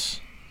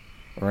witness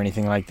or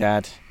anything like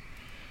that.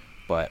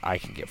 But I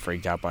can get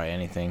freaked out by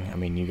anything. I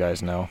mean, you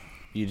guys know.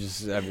 You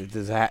just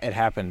it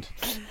happened.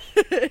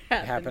 It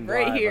happened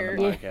right live here,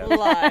 on the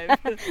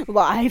podcast.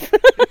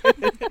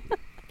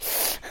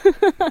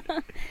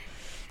 Live.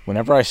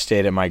 Whenever I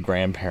stayed at my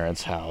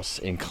grandparents' house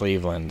in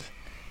Cleveland,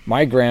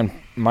 my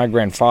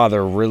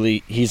grandfather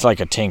really, he's like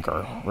a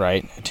tinker,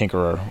 right? A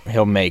tinkerer.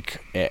 He'll make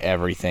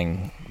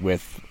everything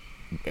with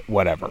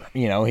whatever.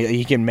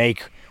 He can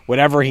make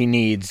whatever he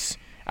needs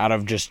out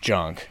of just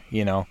junk,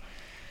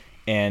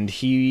 And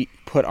he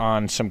put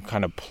on some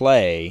kind of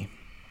play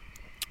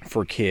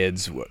for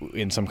kids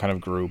in some kind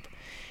of group,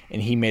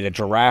 and he made a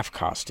giraffe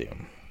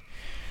costume.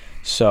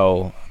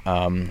 So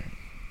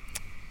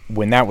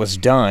when that was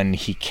done,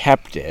 he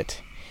kept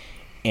it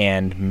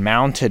and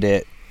mounted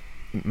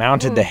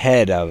the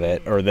head of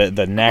it, or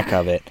the neck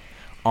of it,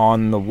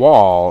 on the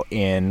wall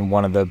in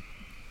one of the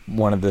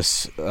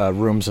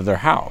rooms of their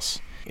house.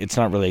 It's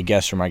not really a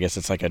guest room, I guess.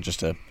 It's like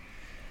just a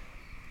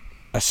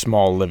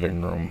small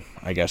living room,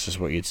 I guess is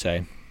what you'd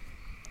say.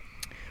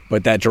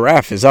 But that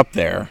giraffe is up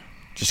there,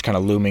 just kind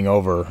of looming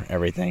over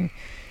everything.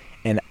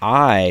 And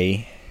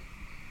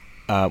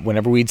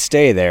whenever we'd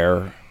stay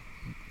there,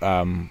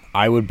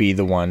 I would be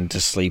the one to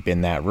sleep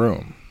in that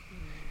room.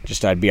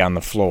 Just I'd be on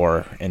the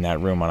floor in that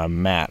room on a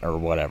mat or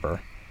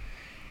whatever.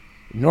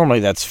 Normally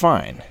that's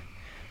fine.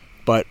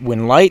 But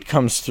when light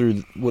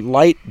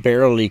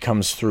barely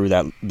comes through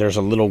that, there's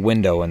a little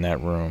window in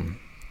that room.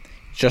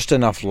 Just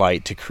enough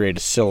light to create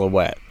a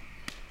silhouette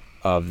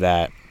of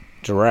that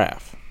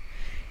giraffe.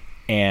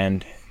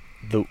 And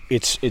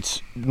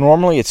it's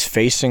normally it's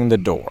facing the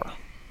door.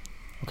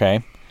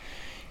 Okay?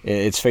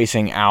 It's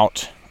facing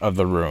out of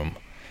the room.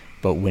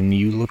 But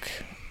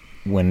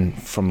when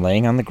from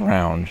laying on the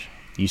ground,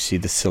 you see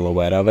the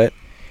silhouette of it,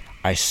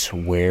 I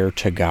swear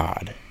to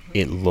God,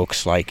 it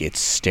looks like it's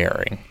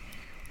staring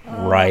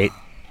right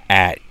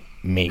at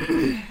me.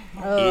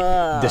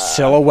 The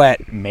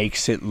silhouette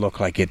makes it look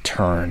like it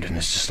turned, and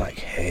it's just like,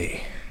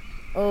 hey.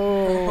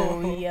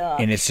 Oh, yeah.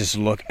 And it's just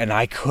and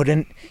I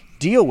couldn't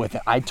deal with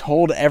it. I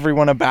told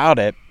everyone about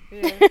it,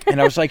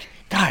 and I was like,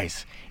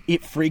 guys,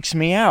 it freaks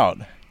me out.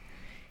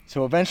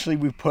 So eventually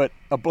we put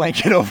a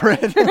blanket over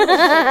it.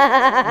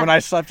 When I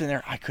slept in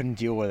there, I couldn't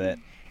deal with it.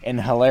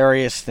 And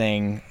hilarious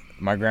thing,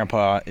 my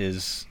grandpa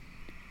is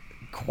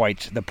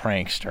quite the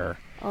prankster.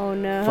 Oh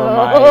no!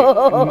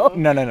 For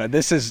my no.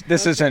 This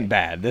isn't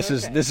bad. This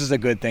is a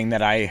good thing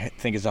that I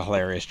think is a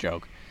hilarious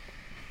joke.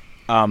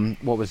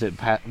 What was it?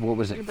 What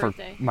was it Your for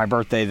birthday. my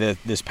birthday?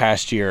 This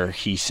past year,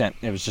 he sent.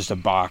 It was just a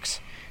box.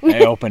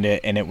 I opened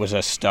it, and it was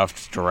a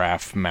stuffed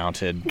giraffe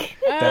mounted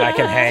that I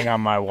can hang on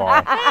my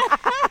wall.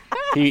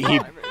 He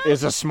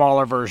is a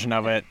smaller version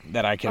of it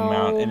that I can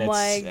mount, and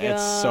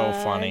it's so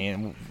funny.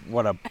 And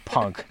what a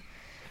punk.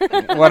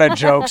 What a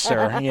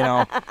jokester, you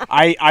know.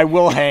 I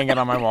will hang it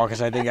on my wall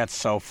because I think that's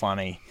so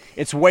funny.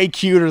 It's way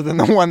cuter than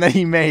the one that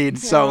he made,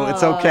 so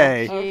it's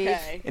okay.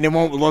 Okay. And it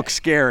won't look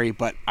scary,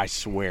 but I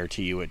swear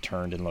to you, it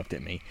turned and looked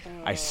at me.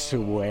 I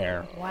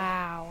swear.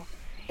 Wow.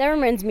 That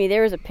reminds me,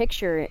 there was a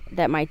picture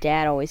that my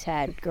dad always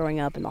had growing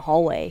up in the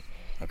hallway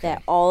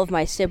that all of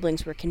my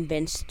siblings were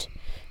convinced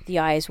the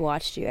eyes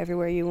watched you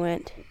everywhere you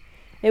went.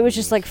 It was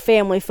just like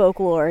family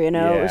folklore, you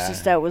know. It was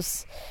just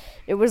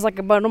it was like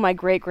one of my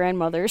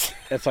great-grandmothers.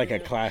 That's like a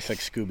classic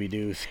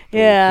Scooby-Doo spook,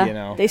 Yeah, you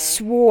know. they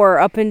swore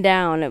up and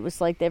down. It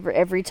was like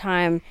every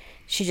time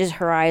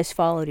her eyes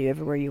followed you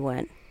everywhere you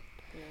went.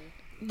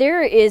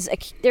 There is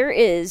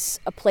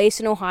a place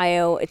in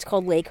Ohio. It's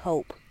called Lake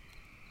Hope,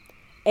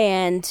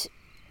 and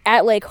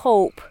at Lake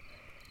Hope,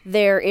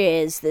 there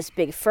is this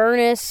big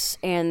furnace,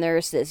 and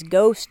there's this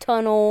ghost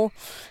tunnel,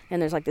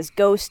 and there's like this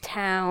ghost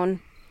town,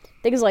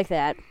 things like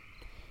that.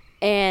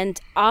 And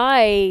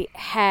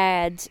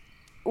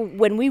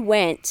when we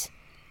went,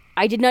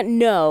 I did not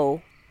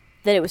know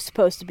that it was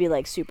supposed to be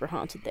like super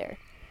haunted there.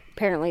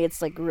 Apparently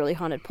it's like a really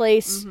haunted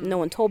place. No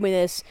one told me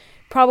this,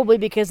 probably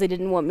because they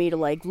didn't want me to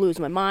like lose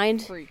my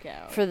mind Freak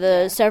out. for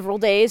the several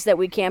days that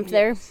we camped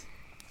there.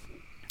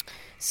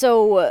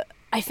 So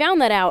I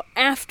found that out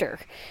after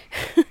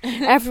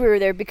we were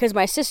there, because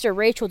my sister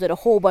Rachel did a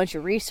whole bunch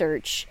of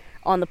research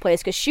on the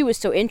place because she was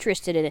so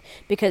interested in it.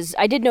 Because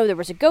I did know there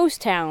was a ghost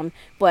town,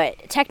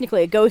 but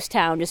technically a ghost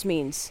town just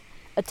means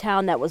a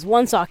town that was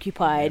once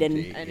occupied and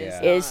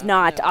is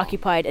not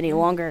occupied any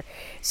longer.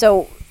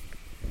 So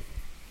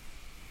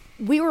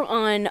we were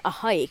on a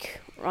hike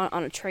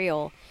on a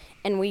trail,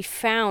 and we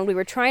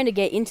were trying to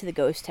get into the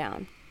ghost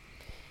town,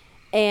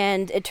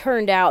 and it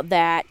turned out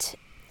that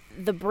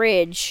the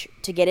bridge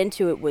to get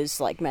into it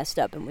was like messed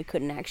up, and we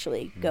couldn't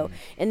actually go.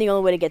 And the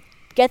only way to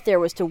get there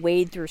was to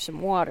wade through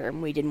some water,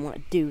 and we didn't want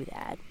to do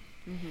that.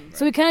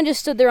 So we kind of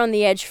just stood there on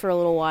the edge for a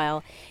little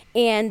while,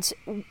 and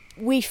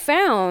we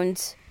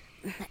found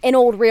an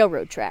old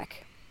railroad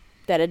track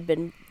that had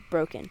been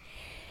broken.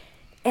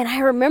 And I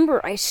remember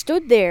I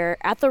stood there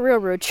at the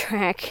railroad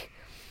track,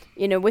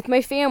 you know, with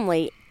my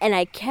family, and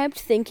I kept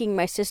thinking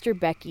my sister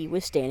Becky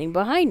was standing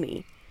behind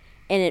me.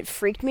 And it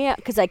freaked me out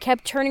because I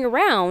kept turning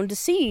around to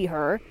see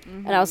her,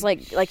 and I was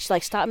like,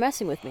 stop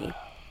messing with me,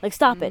 like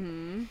stop it.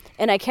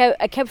 And I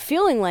kept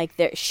feeling like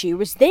she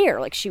was there,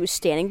 like she was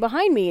standing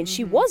behind me, and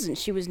she wasn't.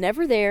 She was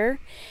never there.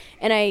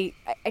 And I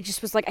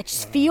just was like, it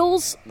just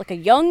feels like a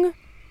young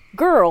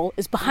girl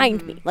is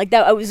behind me, like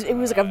that. It was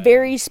like a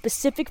very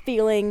specific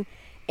feeling,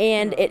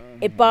 and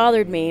it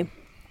bothered me.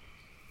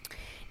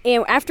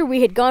 And after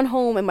we had gone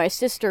home and my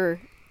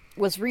sister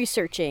was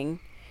researching,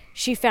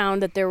 she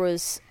found that there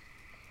was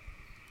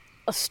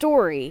a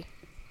story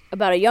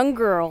about a young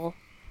girl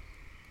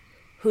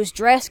whose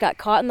dress got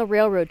caught in the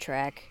railroad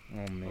track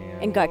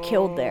and got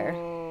killed there.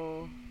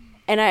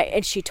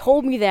 And she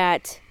told me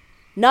that,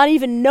 not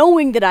even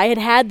knowing that I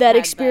had that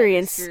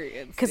experience,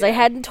 because I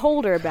hadn't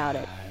told her about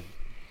it.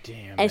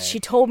 Damn and she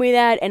told me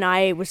that, and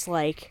I was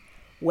like,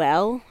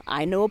 well,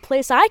 I know a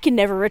place I can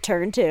never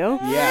return to.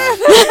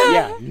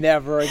 Yeah,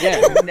 never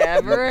again.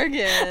 Never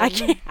again.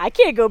 I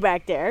can't go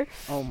back there.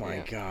 Oh my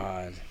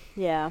God.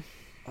 Yeah.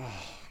 Oh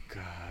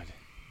God.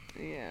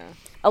 Yeah.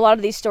 A lot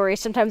of these stories,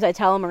 sometimes I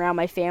tell them around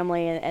my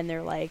family, and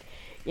they're like,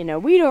 you know,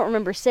 we don't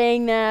remember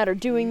saying that or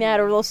doing that,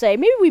 or they'll say,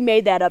 maybe we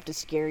made that up to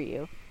scare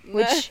you,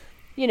 which,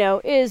 you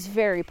know, is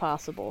very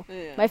possible.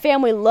 Yeah. My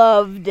family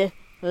loved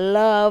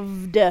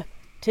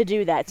to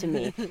do that to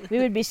me. We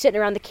would be sitting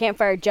around the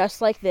campfire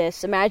just like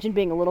this. Imagine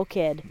being a little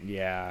kid.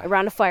 Yeah.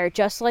 Around a fire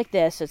just like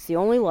this. It's the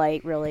only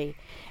light, really.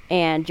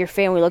 And your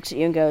family looks at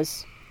you and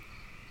goes,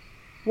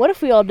 what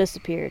if we all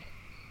disappeared?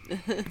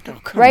 Oh,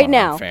 come right on,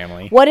 now,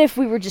 family. What if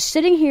we were just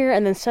sitting here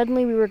and then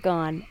suddenly we were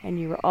gone and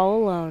you were all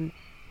alone?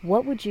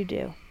 What would you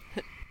do?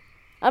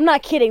 I'm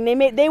not kidding.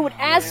 They would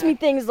ask me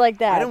things like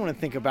that. I don't want to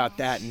think about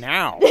that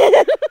now.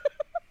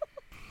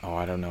 Oh,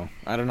 I don't know.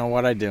 I don't know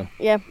what I'd do.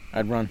 Yeah.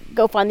 I'd run.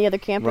 Go find the other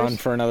campers. Run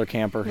for another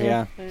camper.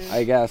 Yeah.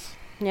 I guess.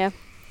 Yeah.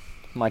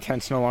 My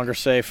tent's no longer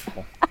safe.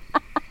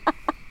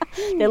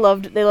 They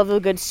loved a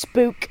good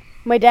spook.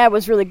 My dad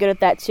was really good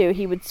at that too.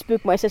 He would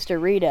spook my sister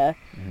Rita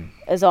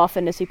as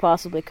often as he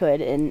possibly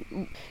could.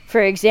 And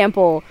for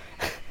example,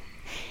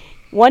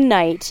 one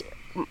night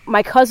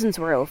my cousins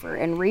were over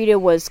and Rita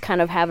was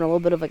kind of having a little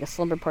bit of like a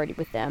slumber party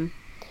with them.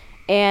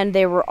 And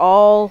they were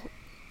all,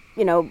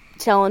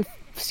 telling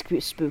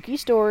spooky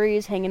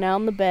stories, hanging out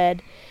on the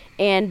bed.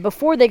 And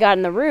before they got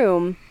in the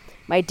room,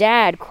 my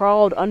dad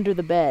crawled under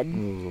the bed.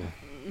 Ooh.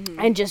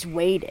 And just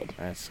waited.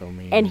 That's so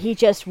mean. And he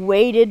just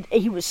waited.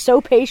 He was so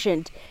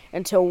patient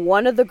until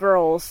one of the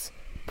girls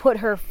put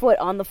her foot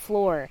on the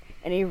floor.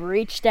 And he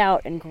reached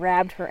out and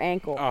grabbed her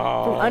ankle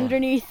from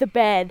underneath the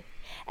bed.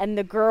 And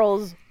the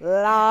girls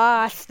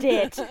lost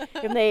it.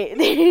 And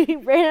they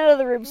ran out of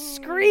the room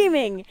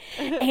screaming.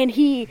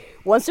 And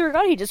once they were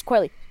gone, he just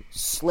quietly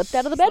slipped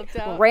out of the bed,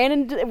 ran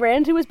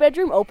into his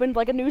bedroom, opened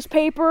like a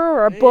newspaper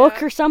or a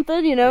book or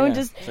something, and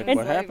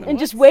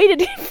just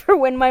waited for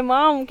when my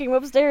mom came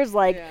upstairs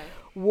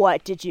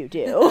what did you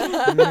do?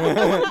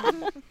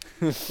 Oh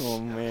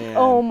man.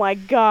 Oh my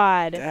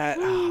God.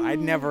 I'd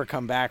never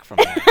come back from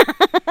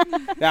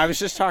that. I was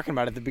just talking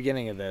about at the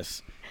beginning of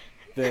this,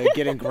 the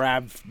getting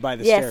grabbed by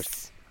the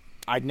stairs.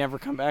 I'd never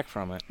come back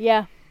from it.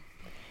 Yeah.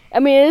 I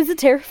mean, it is a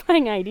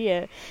terrifying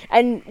idea.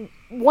 And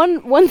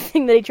one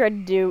thing that he tried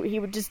to do, he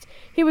would just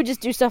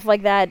do stuff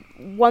like that.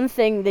 One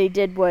thing they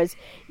did was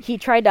he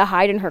tried to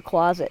hide in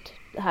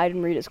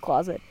Rita's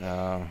closet.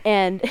 Oh.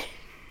 And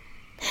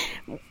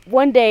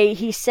one day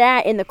he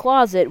sat in the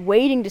closet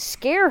waiting to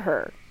scare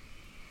her.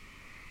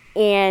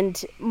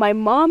 And my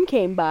mom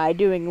came by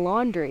doing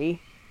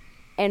laundry.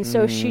 And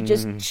so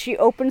she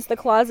opens the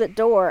closet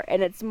door,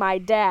 and it's my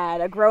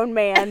dad, a grown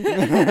man,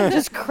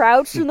 just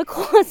crouched in the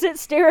closet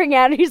staring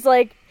at it. He's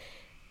like,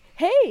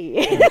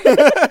 hey.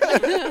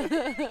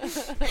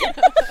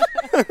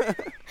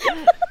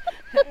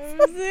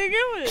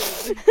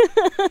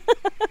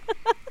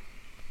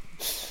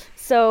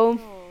 So,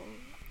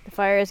 the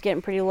fire is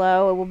getting pretty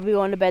low. We'll be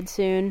going to bed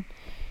soon.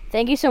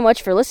 Thank you so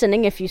much for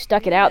listening if you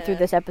stuck it out through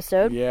this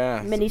episode.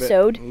 Yeah.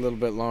 Mini-sode. A little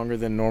bit longer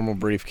than normal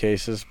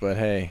briefcases, but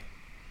hey.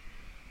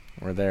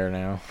 We're there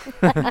now.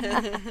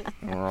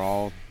 We're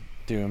all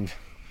doomed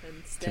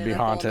to be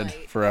haunted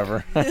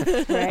forever.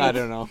 I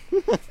don't know.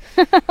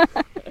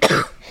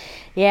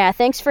 Yeah,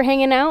 thanks for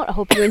hanging out. I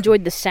hope you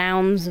enjoyed the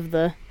sounds of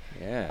the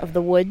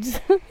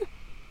woods.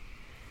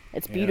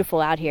 It's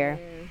beautiful out here.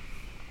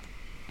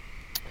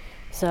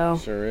 So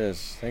sure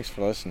is. Thanks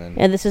for listening.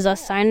 Yeah, this is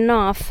us signing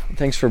off.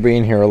 Thanks for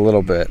being here a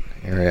little bit,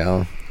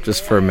 Ariel.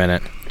 Just for a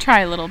minute.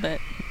 Try a little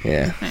bit.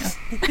 Yeah.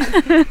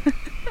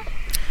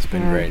 It's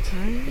been great.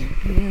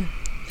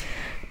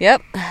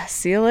 Yep.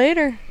 See you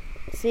later.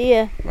 See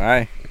ya.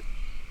 Bye.